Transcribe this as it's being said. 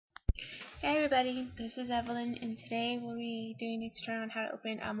Hey everybody, this is Evelyn, and today we'll be doing a tutorial on how to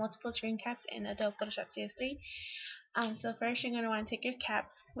open multiple screen caps in Adobe Photoshop CS3. So first you're going to want to take your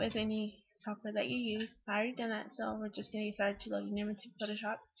caps with any software that you use. I already done that, so we're just going to get started to loading them into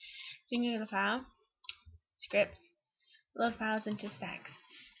Photoshop. So you can go to File, Scripts, Load Files into Stacks.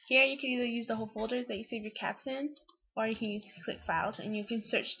 Here you can either use the whole folder that you save your caps in, or you can use Click Files, and you can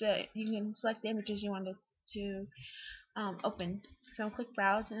select the images you want to open. So I'll click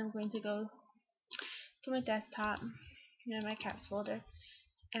Browse, and I'm going to go to my desktop and my caps folder,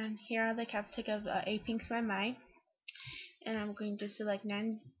 and here are the caps. Take of A Pink's My Mai, and I'm going to select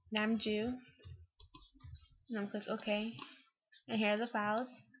Namju, and I'm click OK, and here are the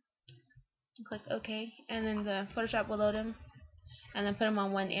files, and click OK, and then the Photoshop will load them and then put them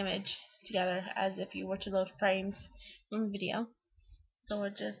on one image together as if you were to load frames from a video. So we'll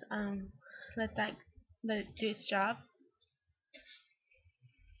just let it do its job.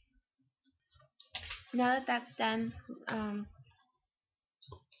 Now that that's done,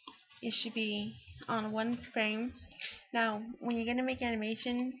 it should be on one frame. Now, when you're going to make your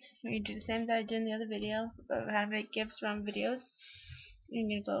animation, when you do the same that I did in the other video, but have it GIFs from videos, you're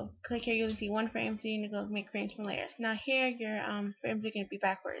going to go click here, you'll see one frame, so you're going to go make frames from layers. Now here, your frames are going to be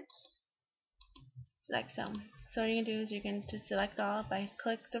backwards. Select some. So what you're going to do is you're going to select all by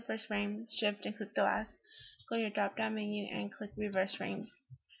click the first frame, shift, and click the last. Go to your drop down menu and click reverse frames.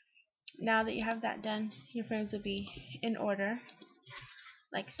 Now that you have that done, your frames will be in order,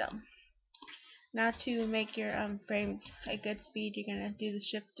 like so. Now to make your frames a good speed, you're going to do the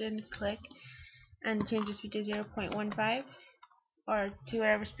shift and click and change the speed to 0.15 or to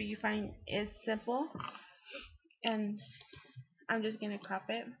whatever speed you find is simple. And I'm just going to crop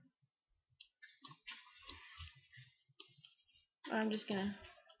it. Or I'm just going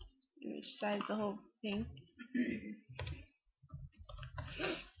to size the whole thing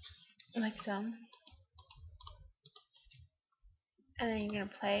like so. And then you're going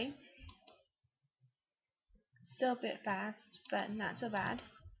to play. Still a bit fast, but not so bad.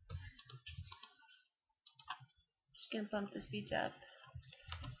 Just going to bump the speeds up.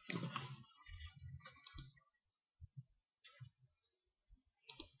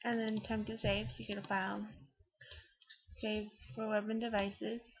 And then time to save. So you go to File, Save for Web and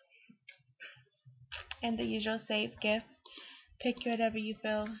Devices, and the usual save GIF. Pick whatever you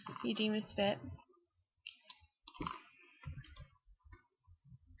feel you deem is fit.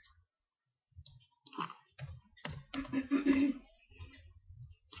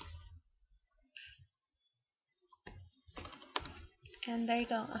 And there you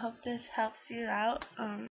go. I hope this helps you out.